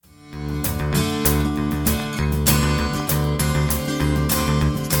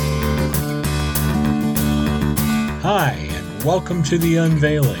Hi, and welcome to The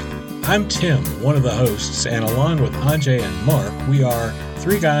Unveiling. I'm Tim, one of the hosts, and along with Ajay and Mark, we are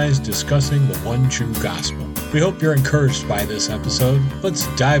three guys discussing the one true gospel. We hope you're encouraged by this episode. Let's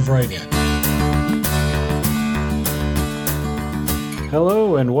dive right in.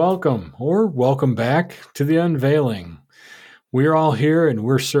 Hello and welcome, or welcome back to The Unveiling. We're all here, and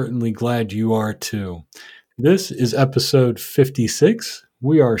we're certainly glad you are too. This is episode 56.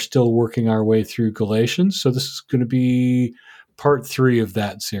 We are still working our way through Galatians, so this is going to be part 3 of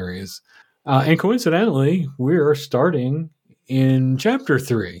that series. And coincidentally, we're starting in chapter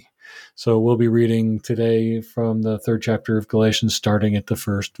 3. So we'll be reading today from the 3rd chapter of Galatians, starting at the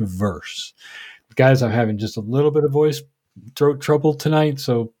 1st verse. Guys, I'm having just a little bit of throat trouble tonight,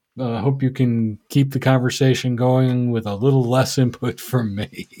 so I hope you can keep the conversation going with a little less input from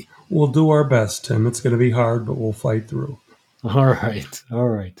me. We'll do our best, Tim. It's going to be hard, but we'll fight through. All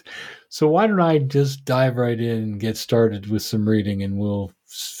right. So why don't I just dive right in and get started with some reading, and we'll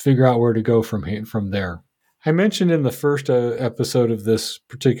figure out where to go from there. I mentioned in the first episode of this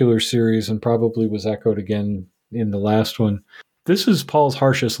particular series, and probably was echoed again in the last one, this is Paul's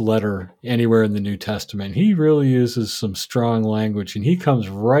harshest letter anywhere in the New Testament. He really uses some strong language, and he comes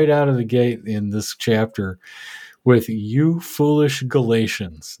right out of the gate in this chapter with "you foolish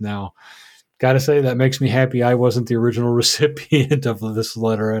Galatians." Now, got to say, that makes me happy I wasn't the original recipient of this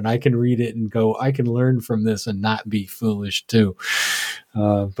letter, and I can read it and go, I can learn from this and not be foolish too.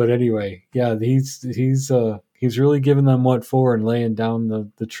 But anyway, yeah, he's really giving them what for and laying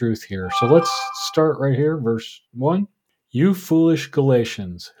down the truth here. So let's start right here, verse 1. You foolish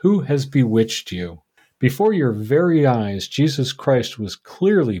Galatians, who has bewitched you? Before your very eyes, Jesus Christ was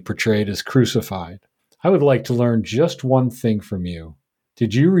clearly portrayed as crucified. I would like to learn just one thing from you.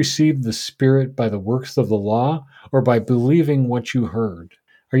 Did you receive the Spirit by the works of the law, or by believing what you heard?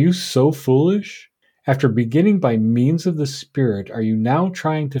 Are you so foolish? After beginning by means of the Spirit, are you now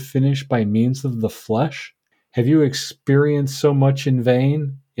trying to finish by means of the flesh? Have you experienced so much in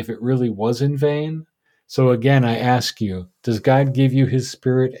vain, if it really was in vain? So again, I ask you, does God give you His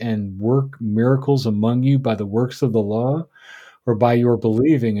Spirit and work miracles among you by the works of the law, or by your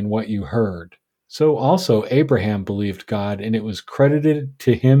believing in what you heard? So also Abraham believed God, and it was credited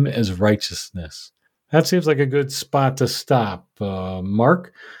to him as righteousness. That seems like a good spot to stop.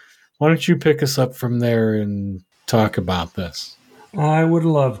 Mark, why don't you pick us up from there and talk about this? I would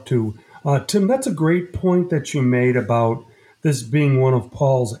love to. Tim, that's a great point that you made about this being one of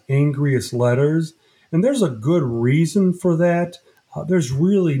Paul's angriest letters. And there's a good reason for that. There's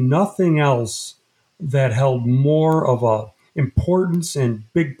really nothing else that held more of a importance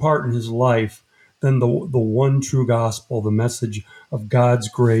and big part in his life than the one true gospel, the message of God's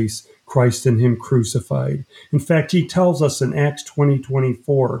grace, Christ and Him crucified. In fact, he tells us in Acts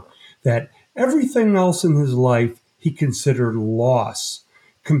 20:24 that everything else in his life he considered loss,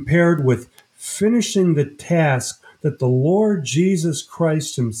 compared with finishing the task that the Lord Jesus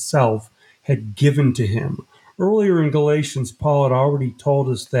Christ Himself had given to him. Earlier in Galatians, Paul had already told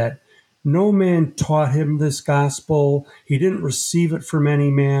us that no man taught him this gospel. He didn't receive it from any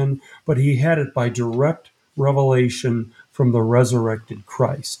man, but he had it by direct revelation from the resurrected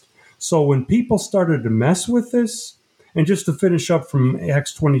Christ. So when people started to mess with this, and just to finish up from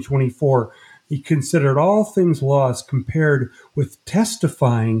Acts 20:24, he considered all things lost compared with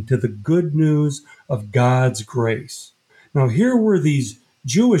testifying to the good news of God's grace. Now here were these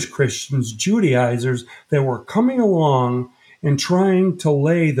Jewish Christians, Judaizers, that were coming along and trying to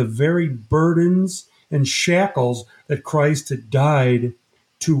lay the very burdens and shackles that Christ had died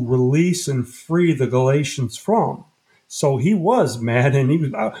to release and free the Galatians from. So he was mad, and he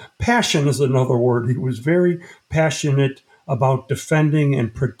was passion is another word. He was very passionate about defending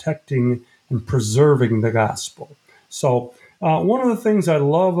and protecting and preserving the gospel. So one of the things I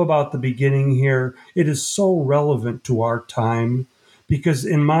love about the beginning here, it is so relevant to our time, because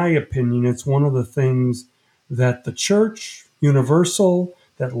in my opinion, it's one of the things that the church, universal,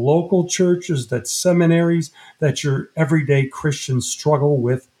 that local churches, that seminaries, that your everyday Christians struggle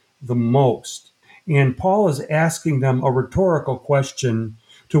with the most. And Paul is asking them a rhetorical question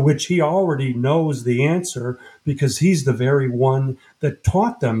to which he already knows the answer, because he's the very one that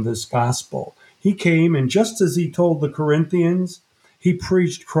taught them this gospel. He came, and just as he told the Corinthians, he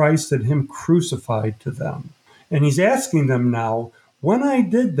preached Christ and Him crucified to them. And he's asking them now, when I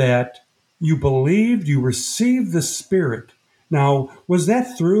did that, you believed, you received the Spirit. Now, was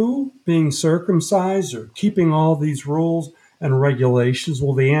that through being circumcised or keeping all these rules and regulations?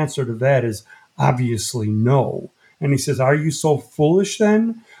 Well, the answer to that is obviously no. And he says, are you so foolish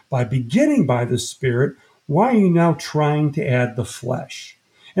then? By beginning by the Spirit, why are you now trying to add the flesh?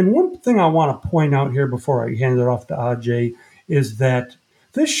 And one thing I want to point out here before I hand it off to Ajay is that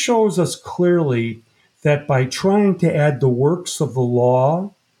this shows us clearly that by trying to add the works of the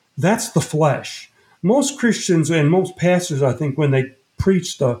law, that's the flesh. Most Christians and most pastors, I think, when they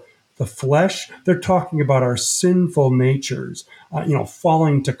preach the flesh, they're talking about our sinful natures,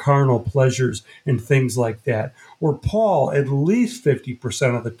 falling to carnal pleasures and things like that. Where Paul, at least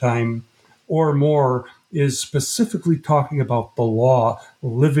 50% of the time or more, is specifically talking about the law,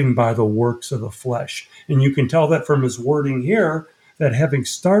 living by the works of the flesh. And you can tell that from his wording here, that having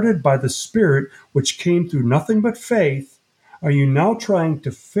started by the Spirit, which came through nothing but faith, are you now trying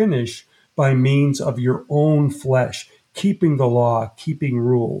to finish by means of your own flesh, keeping the law, keeping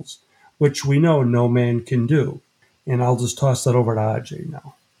rules, which we know no man can do? And I'll just toss that over to Ajay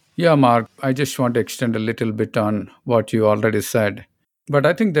now. Yeah, Mark, I just want to extend a little bit on what you already said. But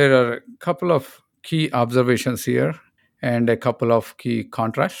I think there are a couple of key observations here and a couple of key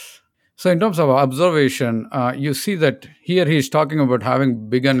contrasts. So, in terms of observation, you see that here he's talking about having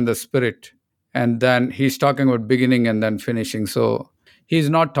begun in the spirit, and then he's talking about beginning and then finishing. So,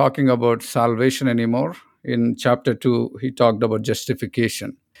 he's not talking about salvation anymore. In chapter 2, he talked about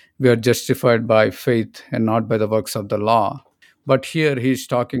justification. We are justified by faith and not by the works of the law. But here he's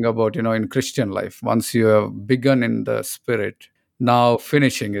talking about, in Christian life, once you have begun in the spirit, now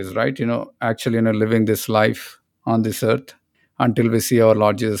finishing is right, actually, living this life on this earth until we see our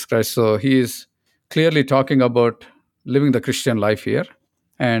Lord Jesus Christ. So he is clearly talking about living the Christian life here.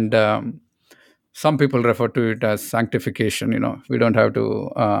 And some people refer to it as sanctification. We don't have to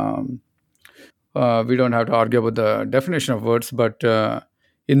argue about the definition of words, but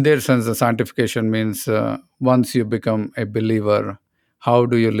in their sense, the sanctification means once you become a believer, how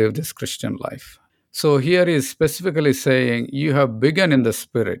do you live this Christian life? So here is specifically saying you have begun in the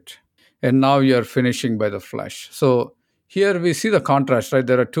spirit and now you are finishing by the flesh. So here we see the contrast, right?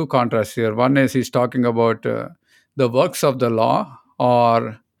 There are two contrasts here. One is he's talking about the works of the law,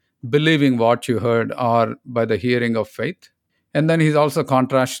 or believing what you heard, or by the hearing of faith. And then he's also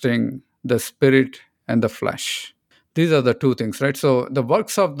contrasting the spirit and the flesh. These are the two things, right? So the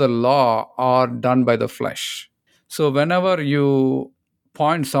works of the law are done by the flesh. So whenever you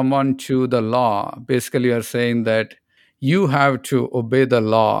point someone to the law, basically you're saying that you have to obey the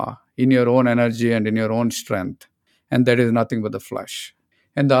law in your own energy and in your own strength. And that is nothing but the flesh.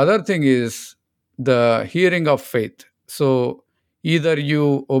 And the other thing is the hearing of faith. So either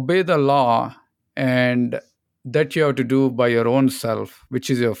you obey the law, and that you have to do by your own self, which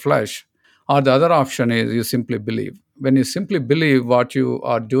is your flesh, or the other option is you simply believe. When you simply believe, what you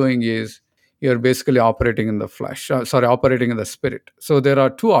are doing is you're basically operating in the flesh, operating in the spirit. So there are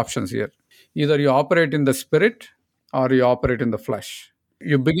two options here. Either you operate in the spirit or you operate in the flesh.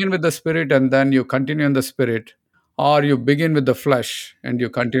 You begin with the spirit and then you continue in the spirit, or you begin with the flesh and you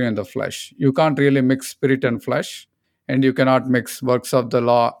continue in the flesh. You can't really mix spirit and flesh, and you cannot mix works of the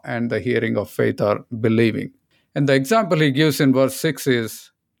law and the hearing of faith or believing. And the example he gives in verse 6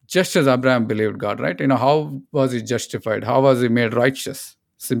 is just as Abraham believed God, right? How was he justified? How was he made righteous?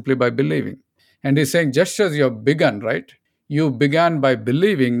 Simply by believing. And he's saying, just as you have begun, right? You began by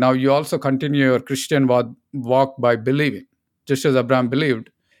believing. Now you also continue your Christian walk by believing. Just as Abraham believed.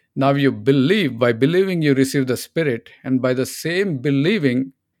 Now you believe. By believing, you receive the Spirit. And by the same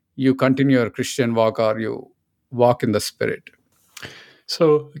believing, you continue your Christian walk, or you walk in the Spirit.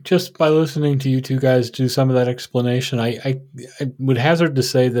 So just by listening to you two guys do some of that explanation, I would hazard to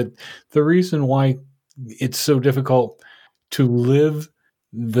say that the reason why it's so difficult to live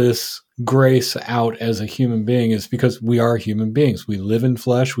this grace out as a human being is because we are human beings. We live in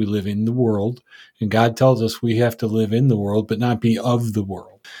flesh, we live in the world, and God tells us we have to live in the world but not be of the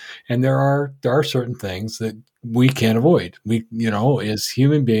world. And there are certain things that we can't avoid. We, as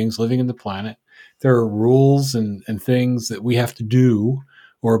human beings living in the planet, there are rules and things that we have to do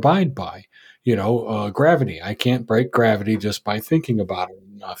or abide by. Gravity. I can't break gravity just by thinking about it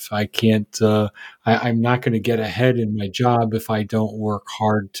enough. I can't, I'm not going to get ahead in my job if I don't work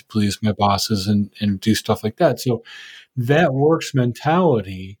hard to please my bosses and do stuff like that. So that works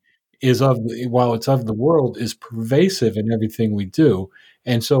mentality while it's of the world, is pervasive in everything we do.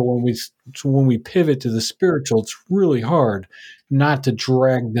 And so when we pivot to the spiritual, it's really hard not to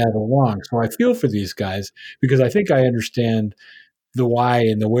drag that along. So I feel for these guys because I think I understand the why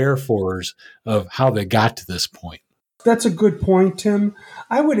and the wherefores of how they got to this point. That's a good point, Tim.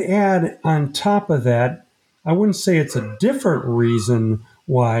 I would add on top of that, I wouldn't say it's a different reason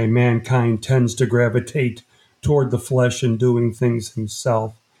why mankind tends to gravitate toward the flesh and doing things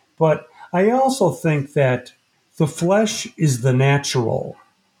himself. But I also think that the flesh is the natural.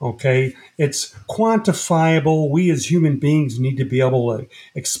 Okay, it's quantifiable. We as human beings need to be able to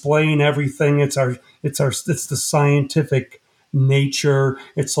explain everything. It's the scientific nature.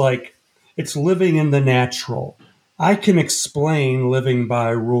 It's like it's living in the natural. I can explain living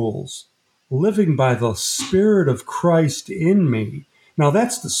by rules, living by the Spirit of Christ in me. Now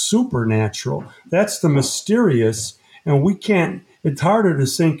that's the supernatural. That's the mysterious, and we can't. It's harder to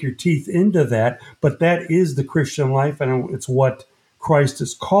sink your teeth into that, but that is the Christian life, and it's what Christ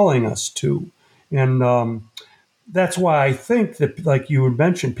is calling us to. And that's why I think that, like you had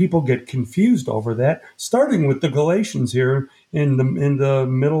mentioned, people get confused over that. Starting with the Galatians here in the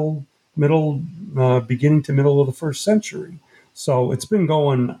beginning to middle of the first century. So it's been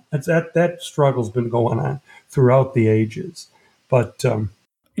going. That struggle's been going on throughout the ages. But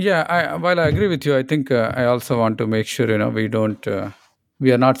Yeah, while I agree with you, I think I also want to make sure we don't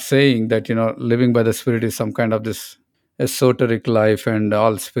we are not saying that living by the Spirit is some kind of this esoteric life and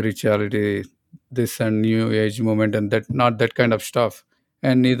all spirituality, this and New Age movement, and that not that kind of stuff.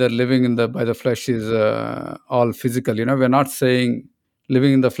 And neither living in the by the flesh is all physical. We're not saying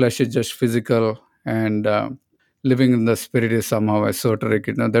living in the flesh is just physical and living in the Spirit is somehow esoteric.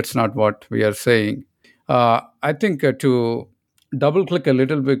 That's not what we are saying. I think to double click a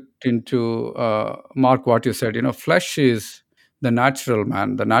little bit into Mark, what you said. Flesh is the natural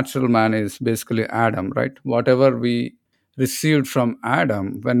man. The natural man is basically Adam, right? Whatever we received from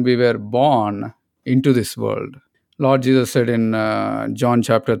Adam when we were born into this world. Lord Jesus said in John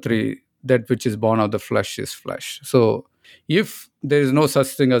chapter 3, that which is born of the flesh is flesh. So if there is no such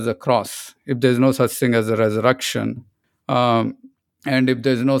thing as a cross, if there is no such thing as a resurrection, um, and if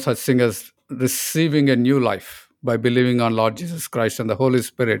there's no such thing as receiving a new life by believing on Lord Jesus Christ and the Holy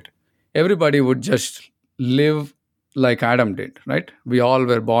Spirit, everybody would just live like Adam did, right? We all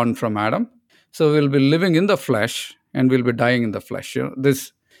were born from Adam. So we'll be living in the flesh and we'll be dying in the flesh.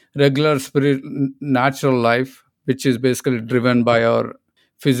 This regular spirit, natural life, which is basically driven by our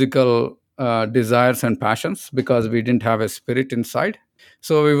physical desires and passions because we didn't have a spirit inside.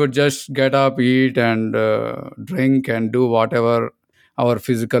 So we would just get up, eat, and drink and do whatever our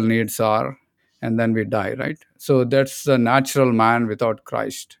physical needs are, and then we die, right? So that's the natural man without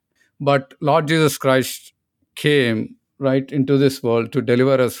Christ. But Lord Jesus Christ came right into this world to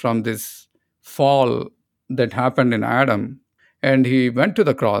deliver us from this fall that happened in Adam. And he went to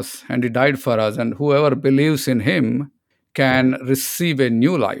the cross and he died for us. And whoever believes in him can receive a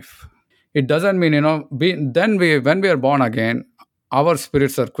new life. It doesn't mean, when we are born again, our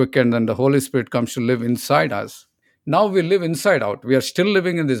spirits are quickened and the Holy Spirit comes to live inside us. Now we live inside out. We are still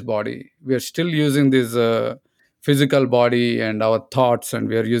living in this body. We are still using this physical body and our thoughts, and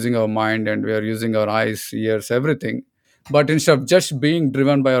we are using our mind and we are using our eyes, ears, everything. But instead of just being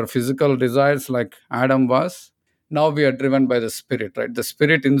driven by our physical desires like Adam was, now we are driven by the Spirit, right? The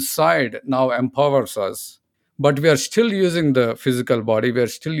Spirit inside now empowers us, but we are still using the physical body. We are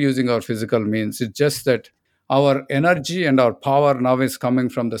still using our physical means. It's just that our energy and our power now is coming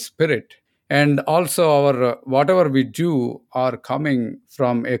from the Spirit, and also our whatever we do are coming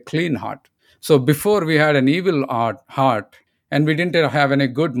from a clean heart. So before we had an evil heart and we didn't have any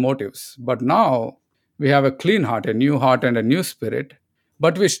good motives, but now we have a clean heart, a new heart, and a new spirit,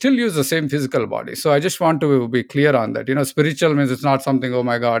 but we still use the same physical body. So I just want to be clear on that. Spiritual means it's not something, oh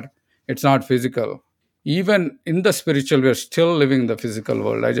my God, it's not physical. Even in the spiritual, we're still living in the physical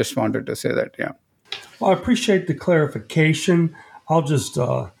world. I just wanted to say that. Yeah. well, I appreciate the clarification. I'll just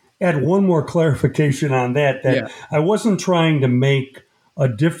add one more clarification on that. Yeah. That I wasn't trying to make a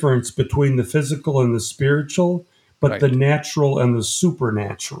difference between the physical and the spiritual, but the Right. natural and the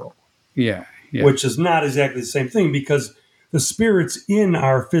supernatural, Yeah. Yeah. which is not exactly the same thing because the spirit's in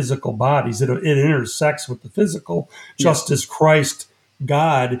our physical bodies. It intersects with the physical, Yeah. just as Christ,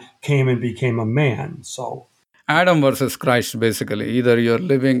 God, came and became a man. So, Adam versus Christ, basically. Either you're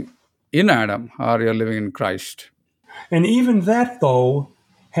living in Adam or you're living in Christ. and even that though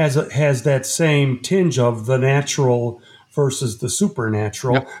has that same tinge of the natural versus the Yeah.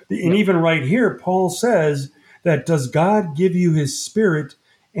 supernatural. And Yeah. even right here, Paul says that does God give you His Spirit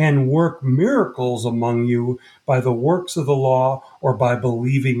and work miracles among you by the works of the law or by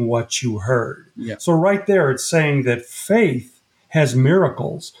believing what you heard? Yeah. So, right there, it's saying that faith has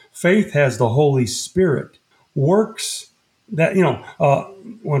miracles, faith has the Holy Spirit, works that,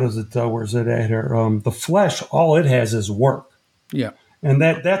 what is it? Where's it at here? The flesh, all it has is work. Yeah. And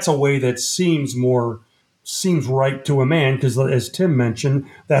that's a way that seems right to a man because, as Tim mentioned,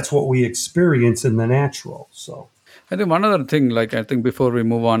 that's what we experience in the natural. So, I think one other thing, like I think before we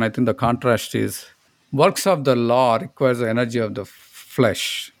move on, I think the contrast is works of the law requires the energy of the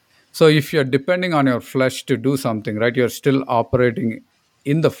flesh. So if you're depending on your flesh to do something, right, you're still operating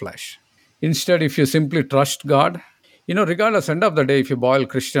in the flesh. Instead, if you simply trust God, regardless, end of the day, if you boil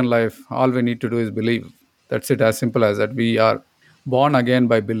Christian life, all we need to do is believe. That's it, as simple as that. We are born again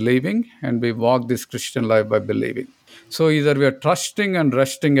by believing, and we walk this Christian life by believing. So either we are trusting and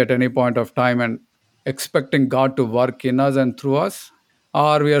resting at any point of time and expecting God to work in us and through us,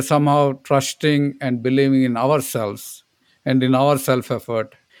 or we are somehow trusting and believing in ourselves and in our self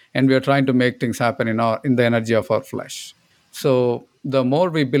effort, and we are trying to make things happen in the energy of our flesh. So the more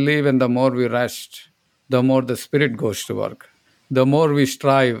we believe and the more we rest, the more the spirit goes to work. The more we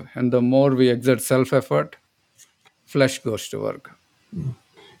strive and the more we exert self effort, flesh goes to work.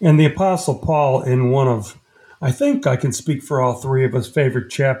 And the Apostle Paul, in one of, I think I can speak for all three of us, favorite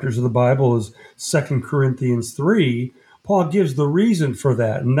chapters of the Bible, is 2 Corinthians 3. Paul gives the reason for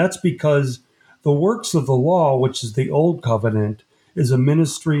that, and that's because the works of the law, which is the old covenant, is a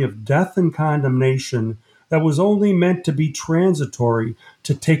ministry of death and condemnation that was only meant to be transitory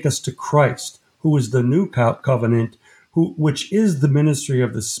to take us to Christ, who is the new covenant, which is the ministry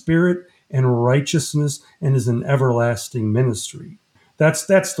of the Spirit and righteousness and is an everlasting ministry. That's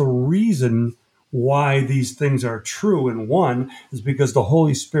the reason why these things are true. And one is because the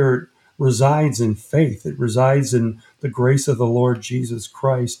Holy Spirit resides in faith. It resides in the grace of the Lord Jesus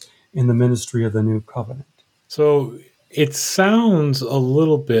Christ in the ministry of the new covenant. So it sounds a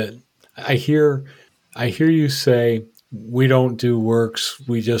little bit. I hear you say we don't do works.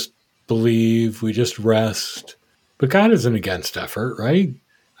 We just believe. We just rest. But God isn't against effort, right?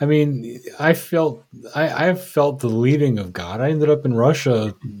 I mean, I've felt the leading of God. I ended up in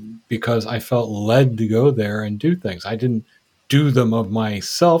Russia because I felt led to go there and do things. I didn't do them of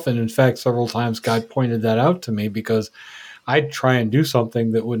myself, and in fact, several times God pointed that out to me because I'd try and do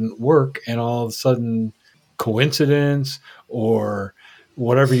something that wouldn't work, and all of a sudden, coincidence or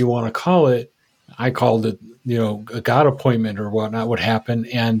whatever you want to call it, I called it, a God appointment or whatnot would happen,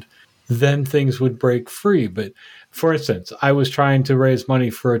 and then things would break free. But for instance, I was trying to raise money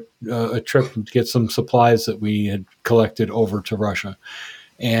for a trip to get some supplies that we had collected over to Russia.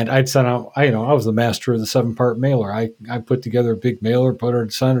 And I'd sent out, I was the master of the 7-part mailer. I put together a big mailer,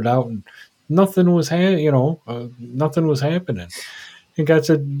 sent it out, and nothing was, nothing was happening. And God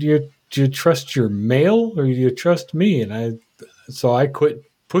said, do you trust your mail or do you trust me? And so I quit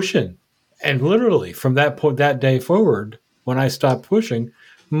pushing. And literally from that point, that day forward, when I stopped pushing,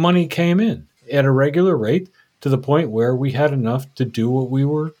 money came in at a regular rate to the point where we had enough to do what we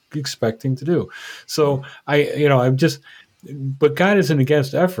were expecting to do. So but God isn't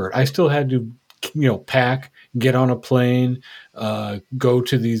against effort. I still had to, pack, get on a plane, go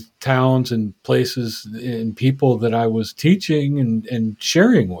to these towns and places and people that I was teaching and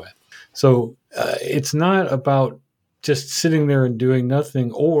sharing with. So it's not about just sitting there and doing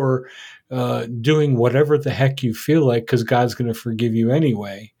nothing or doing whatever the heck you feel like because God's going to forgive you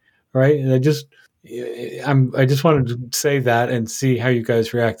anyway, right? And I just wanted to say that and see how you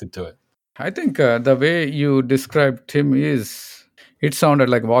guys reacted to it. I think the way you described Tim it sounded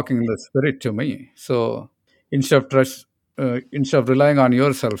like walking in the spirit to me. So instead of instead of relying on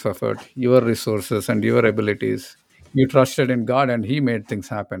your self effort, your resources, and your abilities, you trusted in God, and He made things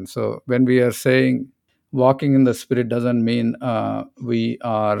happen. So when we are saying walking in the spirit doesn't mean we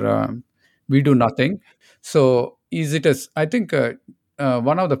do nothing. So is it as I think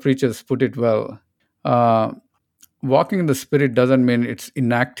one of the preachers put it well. Uh, Walking in the spirit doesn't mean it's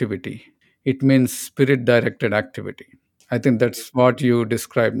inactivity. It means spirit directed activity. I think that's what you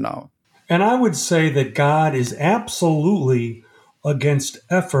described now. And I would say that God is absolutely against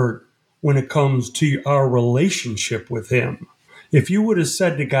effort when it comes to our relationship with Him. If you would have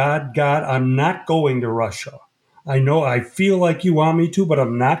said to God, God, I'm not going to Russia. I know I feel like you want me to, but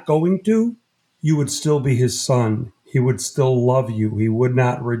I'm not going to. You would still be His son. He would still love you. He would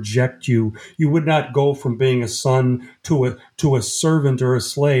not reject you. You would not go from being a son to a servant or a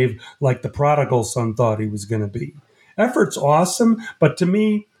slave like the prodigal son thought he was going to be. Effort's awesome, but to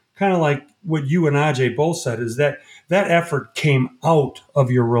me, kind of like what you and Ajay both said, is that effort came out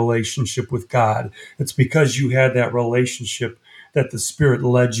of your relationship with God. It's because you had that relationship that the Spirit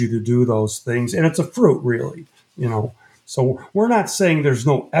led you to do those things. And it's a fruit, really. So we're not saying there's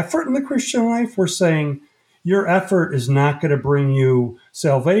no effort in the Christian life. We're saying your effort is not going to bring you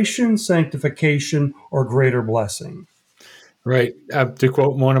salvation, sanctification, or greater blessing. Right. To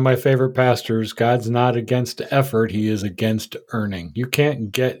quote one of my favorite pastors, God's not against effort. He is against earning.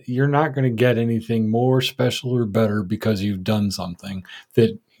 You're not going to get anything more special or better because you've done something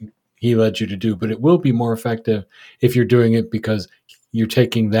that He led you to do, but it will be more effective if you're doing it because you're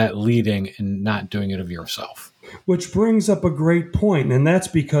taking that leading and not doing it of yourself. Which brings up a great point, and that's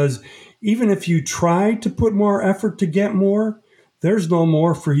because even if you try to put more effort to get more, There's no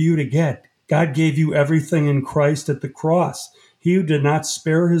more for you to get. God gave you everything in Christ at the cross. He who did not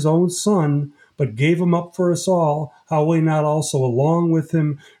spare his own son, but gave him up for us all, how will he not also along with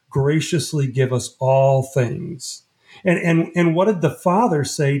him graciously give us all things? And what did the father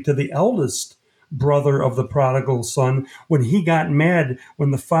say to the eldest brother of the prodigal son when he got mad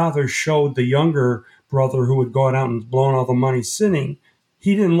when the father showed the younger brother who had gone out and blown all the money sinning?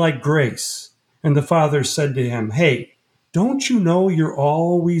 He didn't like grace. And the father said to him, "Hey, don't you know you're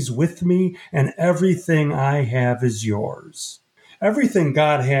always with me and everything I have is yours?" Everything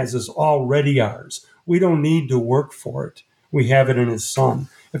God has is already ours. We don't need to work for it. We have it in his son.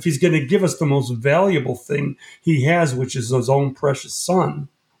 If he's going to give us the most valuable thing he has, which is his own precious son,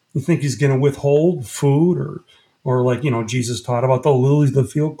 you think he's going to withhold food or like, Jesus taught about the lilies of the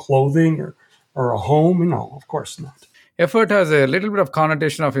field, clothing or a home? No, of course not. Effort has a little bit of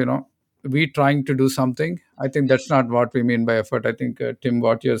connotation of, we trying to do something. I think that's not what we mean by effort. I think, Tim,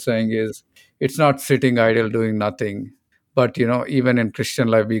 what you're saying is it's not sitting idle doing nothing. But, even in Christian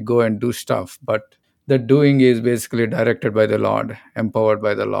life, we go and do stuff. But the doing is basically directed by the Lord, empowered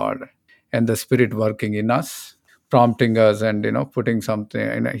by the Lord, and the Spirit working in us, prompting us and, putting something.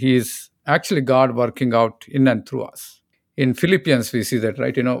 And He is actually God working out in and through us. In Philippians, we see that,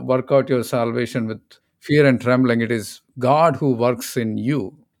 right? Work out your salvation with fear and trembling. It is God who works in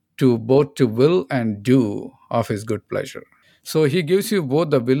you to both to will and do of his good pleasure. So he gives you both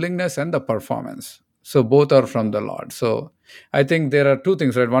the willingness and the performance. So both are from the Lord. So I think there are two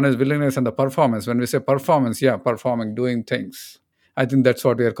things, right? One is willingness and the performance. When we say performance, yeah, performing, doing things. I think that's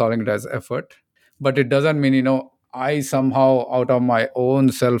what we are calling it as effort. But it doesn't mean, I somehow out of my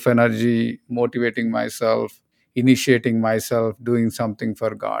own self energy, motivating myself, initiating myself, doing something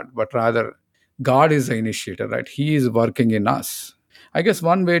for God, but rather God is the initiator, right? He is working in us. I guess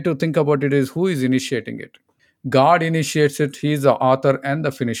one way to think about it is who is initiating it. God initiates it. He is the author and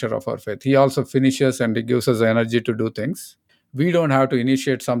the finisher of our faith. He also finishes and he gives us the energy to do things. We don't have to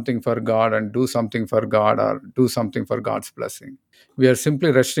initiate something for God and do something for God or do something for God's blessing. We are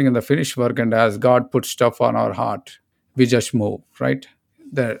simply resting in the finished work, and as God puts stuff on our heart, we just move, right?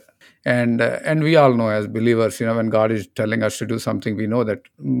 There. And we all know as believers, when God is telling us to do something, we know that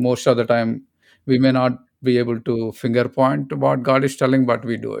most of the time we may not be able to finger point what God is telling, but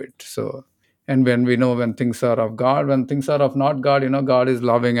we do it. So, and when we know when things are of God, when things are of not God, God is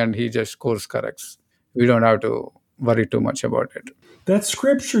loving and he just course corrects. We don't have to worry too much about it. That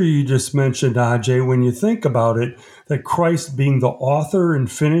scripture you just mentioned, Ajay, when you think about it, that Christ being the author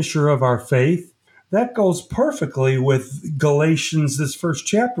and finisher of our faith, that goes perfectly with Galatians, this first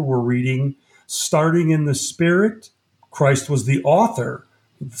chapter we're reading, starting in the Spirit. Christ was the author,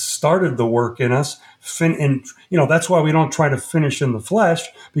 started the work in us. And, that's why we don't try to finish in the flesh,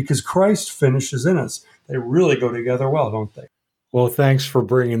 because Christ finishes in us. They really go together well, don't they? Well, thanks for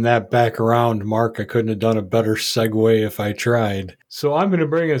bringing that back around, Mark. I couldn't have done a better segue if I tried. So I'm going to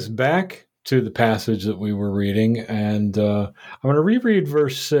bring us back to the passage that we were reading, and I'm going to reread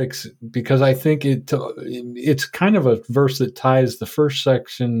verse 6 because I think it's kind of a verse that ties the first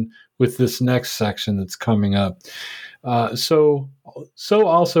section with this next section that's coming up. So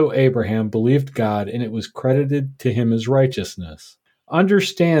also Abraham believed God, and it was credited to him as righteousness.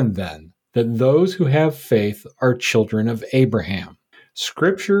 Understand then that those who have faith are children of Abraham.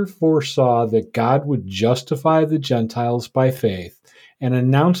 Scripture foresaw that God would justify the Gentiles by faith and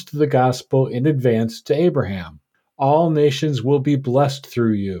announced the gospel in advance to Abraham. All nations will be blessed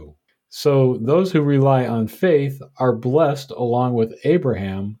through you. So those who rely on faith are blessed along with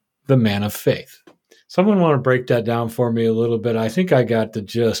Abraham, the man of faith. Someone want to break that down for me a little bit? I think I got the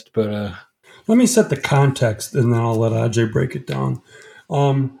gist, but... Let me set the context, and then I'll let Ajay break it down.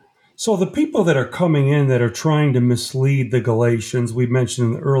 So the people that are coming in that are trying to mislead the Galatians, we mentioned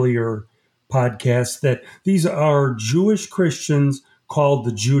in the earlier podcast that these are Jewish Christians called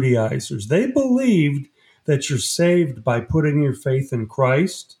the Judaizers. They believed that you're saved by putting your faith in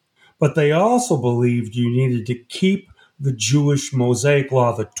Christ, but they also believed you needed to keep the Jewish Mosaic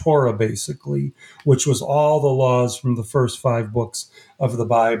law, the Torah basically, which was all the laws from the first 5 books of the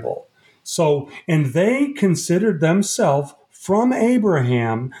Bible. So, and they considered themselves from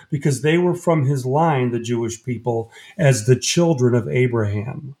Abraham, because they were from his line, the Jewish people, as the children of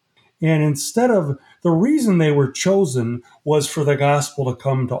Abraham. And instead of, the reason they were chosen was for the gospel to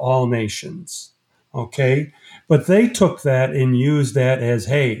come to all nations. Okay? But they took that and used that as,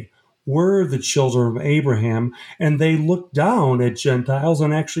 hey, we're the children of Abraham. And they looked down at Gentiles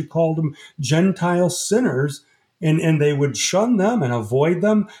and actually called them Gentile sinners. And they would shun them and avoid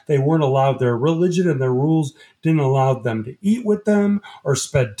them. They weren't allowed, their religion and their rules didn't allow them to eat with them or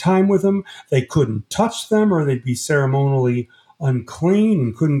spend time with them. They couldn't touch them or they'd be ceremonially unclean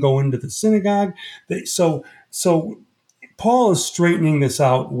and couldn't go into the synagogue. So Paul is straightening this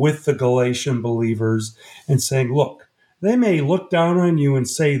out with the Galatian believers and saying, look, they may look down on you and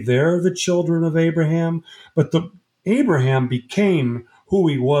say they're the children of Abraham, but Abraham became who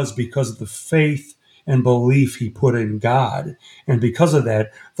he was because of the faith and belief he put in God. And because of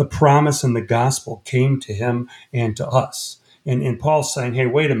that, the promise and the gospel came to him and to us. And Paul's saying, hey,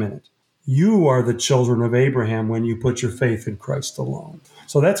 wait a minute. You are the children of Abraham when you put your faith in Christ alone.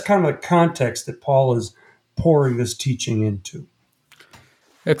 So that's kind of the context that Paul is pouring this teaching into.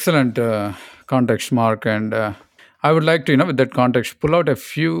 Excellent context, Mark. And I would like to, with that context, pull out a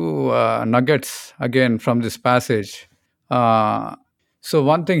few nuggets again from this passage. Uh, so,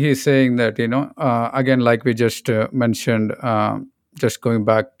 one thing he's saying that, again, like we just mentioned, just going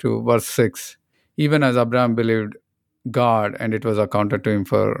back to verse 6, even as Abraham believed God and it was accounted to him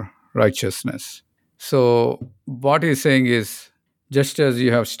for righteousness. So, what he's saying is, just as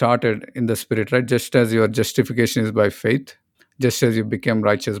you have started in the spirit, right? Just as your justification is by faith, just as you became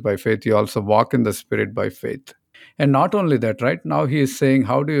righteous by faith, you also walk in the spirit by faith. And not only that, right? Now he is saying,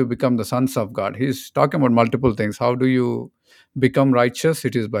 how do you become the sons of God? He's talking about multiple things. How do you become righteous?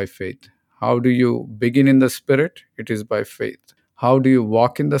 It is by faith. How do you begin in the spirit? It is by faith. How do you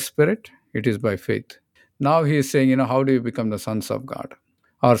walk in the spirit? It is by faith. Now he is saying, how do you become the sons of God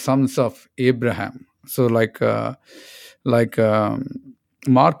or sons of Abraham? So like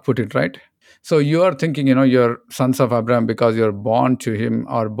Mark put it, right? So you are thinking, you're sons of Abraham because you're born to him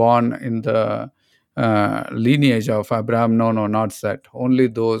or born in the lineage of Abraham. No, not that. Only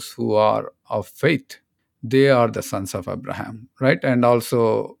those who are of faith, they are the sons of Abraham, right? And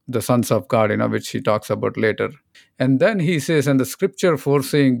also the sons of God, which he talks about later. And then he says, and the scripture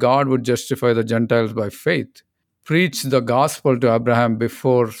foreseeing God would justify the Gentiles by faith, preach the gospel to Abraham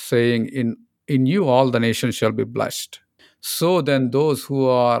before saying, in you all the nations shall be blessed. So then those who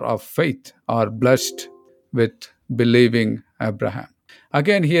are of faith are blessed with believing Abraham.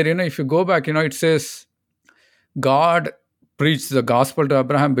 Again, here, if you go back, it says, God preached the gospel to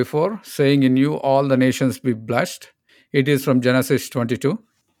Abraham before, saying, in you all the nations be blessed. It is from Genesis 22,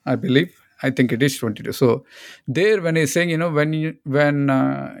 I believe. I think it is 22. So there, when he's saying, when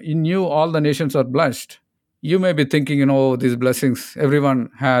in you all the nations are blessed, you may be thinking, these blessings, everyone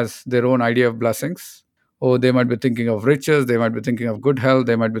has their own idea of blessings. Or they might be thinking of riches, they might be thinking of good health,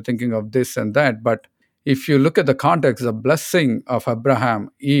 they might be thinking of this and that. But if you look at the context, the blessing of Abraham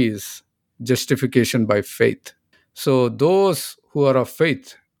is justification by faith. So those who are of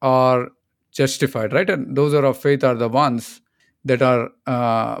faith are justified, right? And those who are of faith are the ones that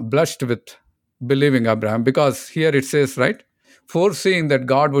are blessed with believing Abraham. Because here it says, right, foreseeing that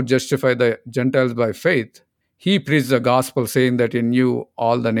God would justify the Gentiles by faith, he preached the gospel saying that in you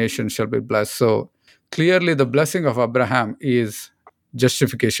all the nations shall be blessed. So clearly the blessing of Abraham is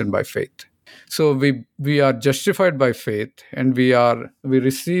justification by faith. So we are justified by faith, and we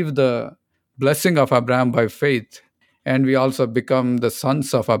receive the blessing of Abraham by faith, and we also become the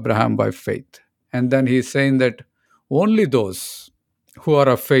sons of Abraham by faith. And then he's saying that only those who are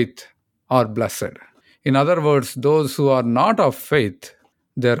of faith are blessed. In other words, those who are not of faith,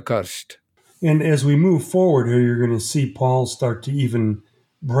 they're cursed. And as we move forward here, you're going to see Paul start to even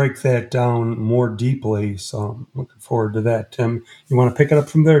break that down more deeply. So I'm looking forward to that. Tim, you want to pick it up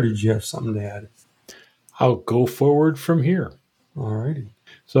from there? Did you have something to add? I'll go forward from here. All righty.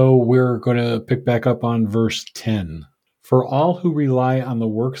 So we're going to pick back up on verse 10. For all who rely on the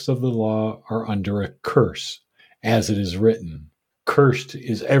works of the law are under a curse, as it is written. Cursed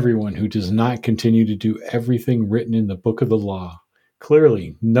is everyone who does not continue to do everything written in the book of the law.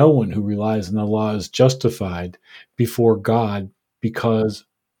 Clearly, no one who relies on the law is justified before God, because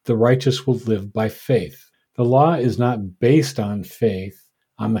the righteous will live by faith. The law is not based on faith.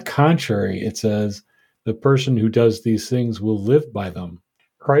 On the contrary, it says, the person who does these things will live by them.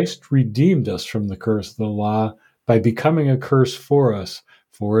 Christ redeemed us from the curse of the law by becoming a curse for us,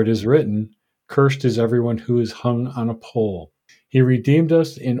 for it is written, cursed is everyone who is hung on a pole. He redeemed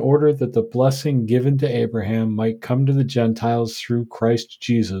us in order that the blessing given to Abraham might come to the Gentiles through Christ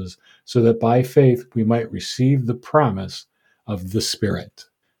Jesus, so that by faith we might receive the promise of the Spirit.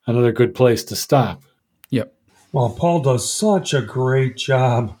 Another good place to stop. Yep. Well, Paul does such a great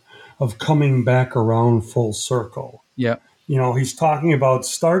job of coming back around full circle. Yeah. He's talking about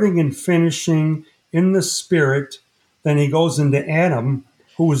starting and finishing in the Spirit. Then he goes into Adam,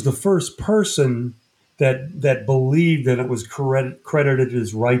 who was the first person that believed that it was credited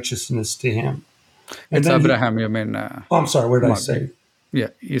as righteousness to him. And it's Abraham, you mean? I'm sorry, what did I say? Yeah,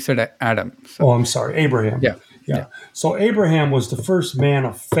 you said Adam. So. Oh, I'm sorry, Abraham. Yeah. So Abraham was the first man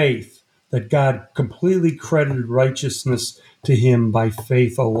of faith that God completely credited righteousness to him by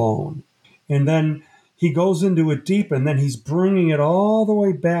faith alone. And then he goes into it deep, and then he's bringing it all the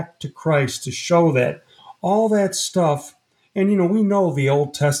way back to Christ to show that all that stuff. And, we know the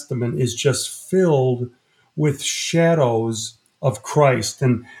Old Testament is just filled with shadows of Christ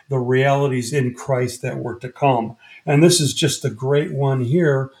and the realities in Christ that were to come. And this is just a great one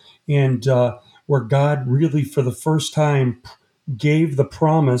here, and where God really, for the first time, gave the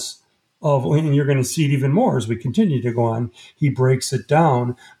promise of, and you're going to see it even more as we continue to go on, he breaks it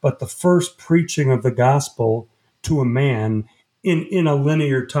down, but the first preaching of the gospel to a man in a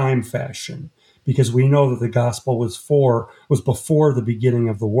linear time fashion, because we know that the gospel was before the beginning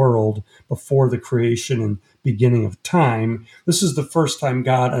of the world, before the creation and beginning of time. This is the first time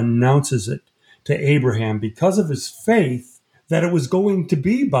God announces it to Abraham because of his faith, that it was going to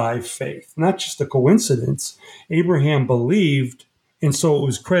be by faith, not just a coincidence. Abraham believed, and so it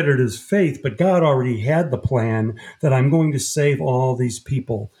was credited as faith, but God already had the plan that I'm going to save all these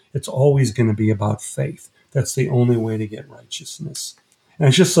people. It's always going to be about faith. That's the only way to get righteousness. And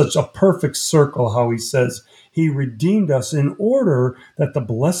it's just such a perfect circle how he says he redeemed us in order that the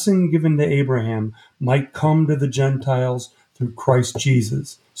blessing given to Abraham might come to the Gentiles through Christ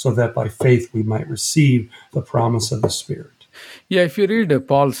Jesus, so that by faith we might receive the promise of the Spirit. Yeah, if you read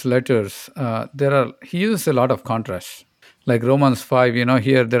Paul's letters, he uses a lot of contrast. Like Romans 5,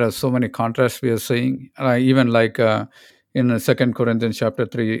 here there are so many contrasts we are seeing. Even like in 2 Corinthians chapter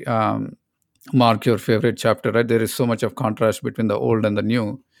 3, Mark, your favorite chapter, right? There is so much of contrast between the old and the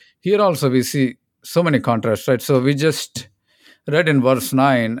new. Here also we see so many contrasts, right? So we just read in verse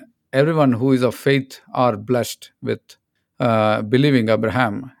 9, everyone who is of faith are blessed with believing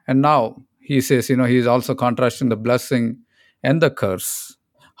Abraham. And now he says, he is also contrasting the blessing and the curse.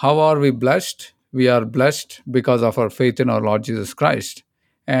 How are we blessed? We are blessed because of our faith in our Lord Jesus Christ.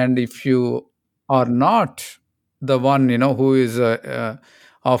 And if you are not the one, who is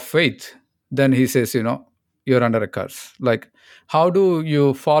of faith, then he says, you're under a curse. Like, how do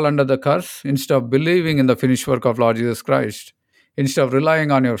you fall under the curse? Instead of believing in the finished work of Lord Jesus Christ, instead of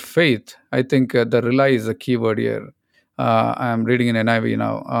relying on your faith, I think the rely is a key word here. I'm reading in NIV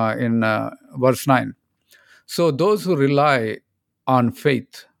now, in verse 9. So those who rely on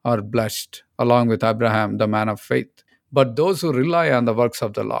faith are blessed, along with Abraham, the man of faith. But those who rely on the works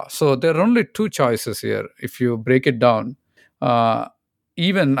of the law. So there are only two choices here. If you break it down,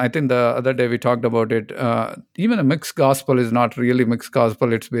 even I think the other day we talked about it, even a mixed gospel is not really mixed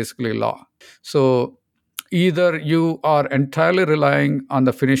gospel. It's basically law. So either you are entirely relying on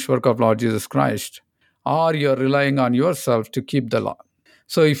the finished work of Lord Jesus Christ, or you're relying on yourself to keep the law.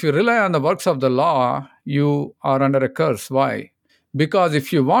 So if you rely on the works of the law, you are under a curse. Why? Because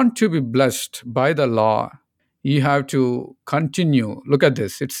if you want to be blessed by the law, you have to continue. Look at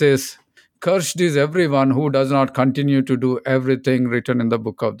this. It says, cursed is everyone who does not continue to do everything written in the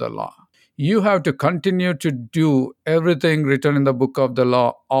book of the law. You have to continue to do everything written in the book of the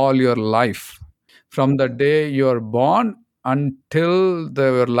law all your life. From the day you are born until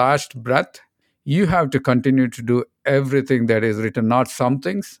your last breath, you have to continue to do everything that is written, not some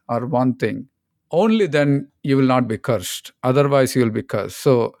things or one thing. Only then you will not be cursed. Otherwise, you will be cursed.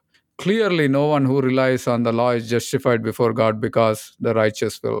 So clearly, no one who relies on the law is justified before God, because the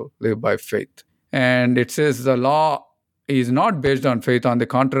righteous will live by faith. And it says the law is not based on faith. On the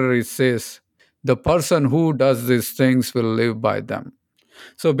contrary, it says the person who does these things will live by them.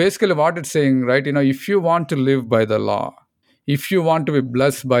 So basically what it's saying, right, if you want to live by the law, if you want to be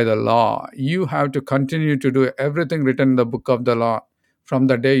blessed by the law, you have to continue to do everything written in the book of the law from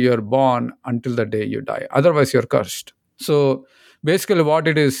the day you're born until the day you die. Otherwise, you're cursed. So basically what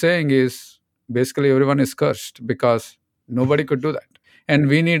it is saying is, basically everyone is cursed because nobody could do that. And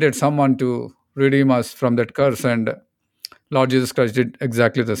we needed someone to redeem us from that curse. And Lord Jesus Christ did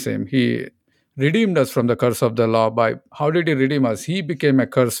exactly the same. He redeemed us from the curse of the law by, how did he redeem us? He became a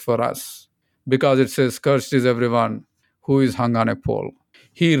curse for us, because it says, cursed is everyone who is hung on a pole.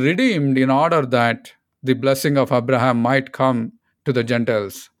 He redeemed in order that the blessing of Abraham might come to the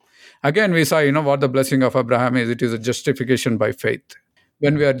Gentiles. Again, we saw, what the blessing of Abraham is. It is a justification by faith.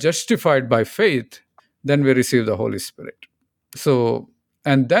 When we are justified by faith, then we receive the Holy Spirit. So,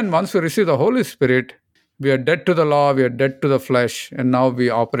 and then once we receive the Holy Spirit, we are dead to the law, we are dead to the flesh, and now we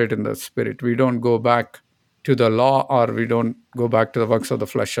operate in the Spirit. We don't go back to the law, or we don't go back to the works of the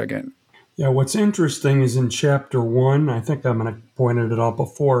flesh again. Yeah, what's interesting is in chapter 1, I think I'm going to pointed it out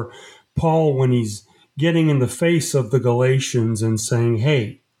before, Paul, when he's getting in the face of the Galatians and saying,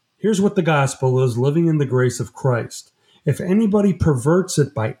 hey, here's what the gospel is, living in the grace of Christ. If anybody perverts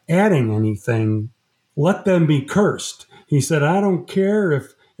it by adding anything, let them be cursed. He said, I don't care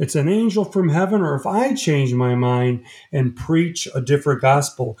if it's an angel from heaven, or if I change my mind and preach a different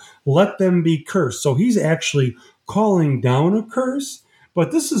gospel, let them be cursed. So he's actually calling down a curse.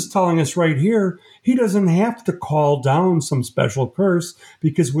 But this is telling us right here, he doesn't have to call down some special curse,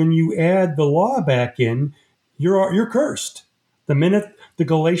 because when you add the law back in, you're cursed. The minute the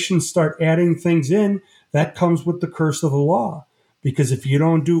Galatians start adding things in, that comes with the curse of the law. Because if you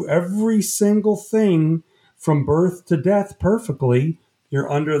don't do every single thing from birth to death perfectly, you're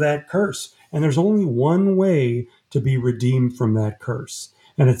under that curse. And there's only one way to be redeemed from that curse.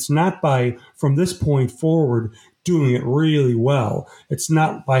 And it's not by, from this point forward, doing it really well. It's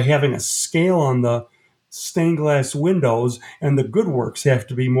not by having a scale on the stained glass windows and the good works have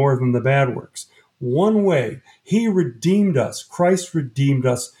to be more than the bad works. One way, he redeemed us. Christ redeemed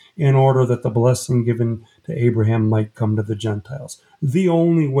us in order that the blessing given to Abraham might come to the Gentiles. The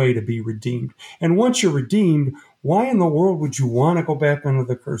only way to be redeemed. And once you're redeemed, why in the world would you want to go back under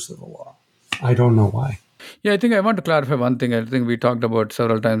the curse of the law? I don't know why. Yeah, I think I want to clarify one thing. I think we talked about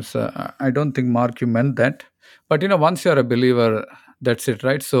several times. I don't think, Mark, you meant that. But, once you're a believer, that's it,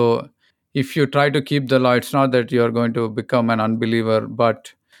 right? So if you try to keep the law, it's not that you're going to become an unbeliever.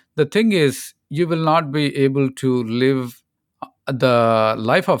 But the thing is, you will not be able to live the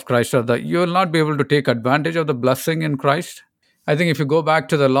life of Christ, or you will not be able to take advantage of the blessing in Christ. I think if you go back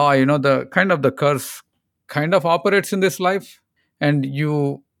to the law, the curse kind of operates in this life, and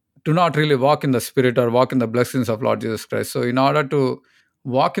you do not really walk in the Spirit or walk in the blessings of Lord Jesus Christ. So in order to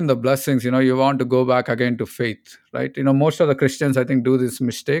walk in the blessings, you want to go back again to faith, right? Most of the Christians, I think, do this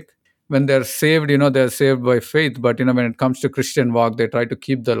mistake. When they're saved, they're saved by faith. But, when it comes to Christian walk, they try to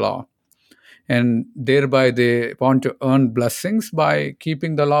keep the law. And thereby they want to earn blessings by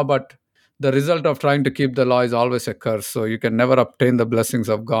keeping the law. But the result of trying to keep the law is always a curse. So you can never obtain the blessings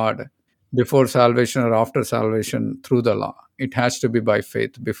of God before salvation or after salvation through the law. It has to be by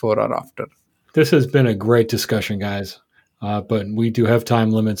faith before or after. This has been a great discussion, guys. But we do have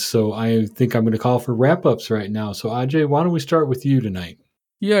time limits, so I think I'm going to call for wrap-ups right now. So, Ajay, why don't we start with you tonight?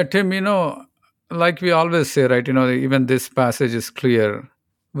 Yeah, Tim, like we always say, right, even this passage is clear.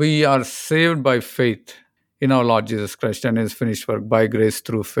 We are saved by faith in our Lord Jesus Christ and his finished work, by grace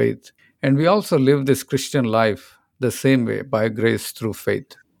through faith. And we also live this Christian life the same way, by grace through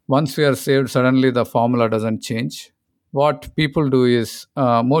faith. Once we are saved, suddenly the formula doesn't change. What people do is,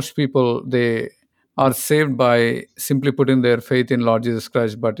 most people, they are saved by simply putting their faith in Lord Jesus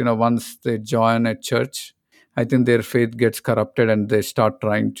Christ. But, once they join a church, I think their faith gets corrupted and they start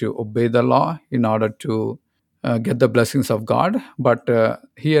trying to obey the law in order to get the blessings of God. But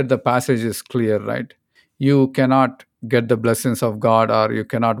here the passage is clear, right? You cannot get the blessings of God, or you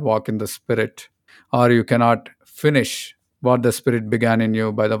cannot walk in the Spirit, or you cannot finish what the Spirit began in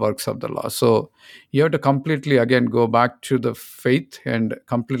you by the works of the law. So you have to completely, again, go back to the faith and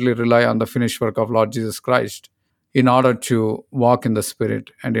completely rely on the finished work of Lord Jesus Christ in order to walk in the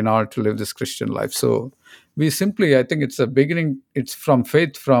Spirit and in order to live this Christian life. So we simply, I think it's a beginning, it's from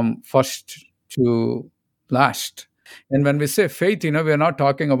faith from first to last. And when we say faith, we are not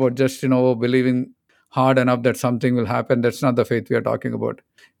talking about just, believing hard enough that something will happen. That's not the faith we are talking about.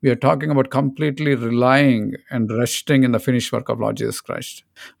 We are talking about completely relying and resting in the finished work of Lord Jesus Christ.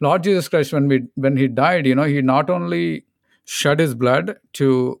 Lord Jesus Christ, when he died, he not only shed his blood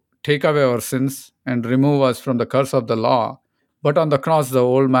to take away our sins and remove us from the curse of the law, but on the cross, the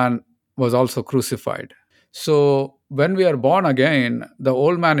old man was also crucified. So when we are born again, the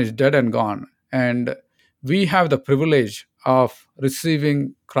old man is dead and gone. And we have the privilege of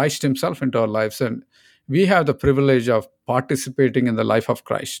receiving Christ himself into our lives. And we have the privilege of participating in the life of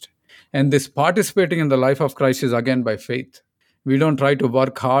Christ. And this participating in the life of Christ is again by faith. We don't try to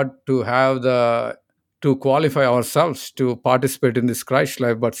work hard to qualify ourselves to participate in this Christ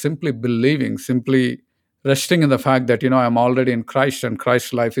life, but simply believing, simply resting in the fact that, I'm already in Christ and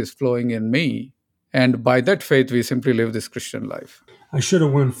Christ's life is flowing in me. And by that faith, we simply live this Christian life. I should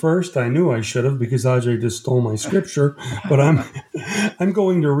have went first. I knew I should have, because Ajay just stole my scripture, but I'm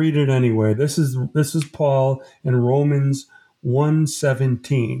going to read it anyway. This is Paul in Romans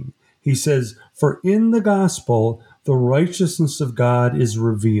 1:17. He says, "For in the gospel the righteousness of God is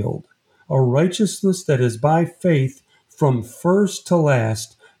revealed, a righteousness that is by faith from first to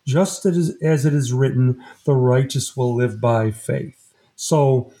last, just as it is written, the righteous will live by faith."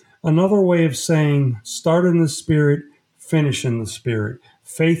 So another way of saying start in the Spirit, finish in the Spirit.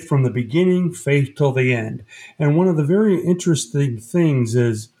 Faith from the beginning, faith till the end. And one of the very interesting things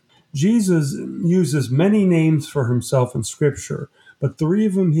is Jesus uses many names for himself in Scripture, but three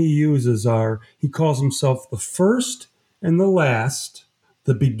of them he uses are, he calls himself the first and the last,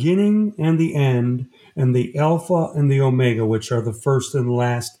 the beginning and the end, and the Alpha and the Omega, which are the first and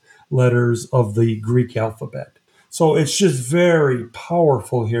last letters of the Greek alphabet. So it's just very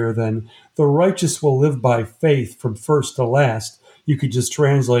powerful here then. The righteous will live by faith from first to last. You could just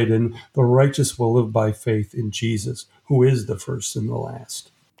translate in the righteous will live by faith in Jesus, who is the first and the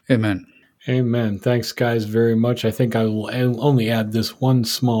last. Amen. Amen. Thanks, guys, very much. I think I'll only add this one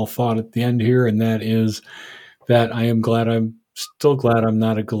small thought at the end here, and that is that I'm still glad I'm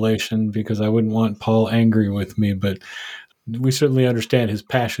not a Galatian, because I wouldn't want Paul angry with me, but we certainly understand his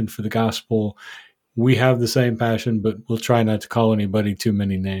passion for the gospel. We have the same passion, but we'll try not to call anybody too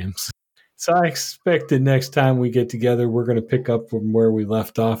many names. So I expect that next time we get together, we're going to pick up from where we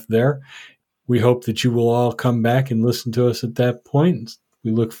left off there. We hope that you will all come back and listen to us at that point. We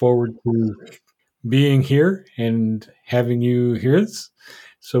look forward to being here and having you hear us.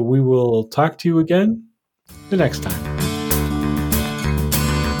 So we will talk to you again the next time.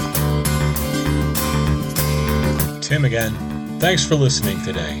 Tim again. Thanks for listening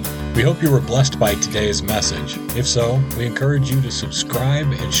today. We hope you were blessed by today's message. If so, we encourage you to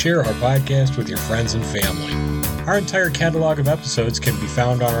subscribe and share our podcast with your friends and family. Our entire catalog of episodes can be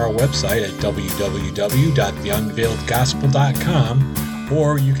found on our website at www.theunveiledgospel.com,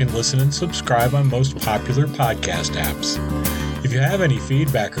 or you can listen and subscribe on most popular podcast apps. If you have any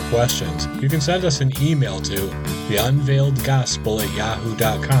feedback or questions, you can send us an email to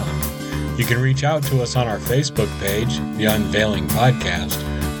theunveiledgospel@yahoo.com. You can reach out to us on our Facebook page, The Unveiling Podcast,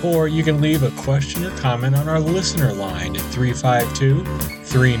 or you can leave a question or comment on our listener line at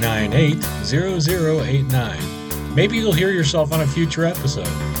 352-398-0089. Maybe you'll hear yourself on a future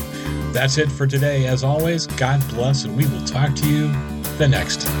episode. That's it for today. As always, God bless, and we will talk to you the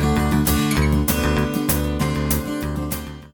next time.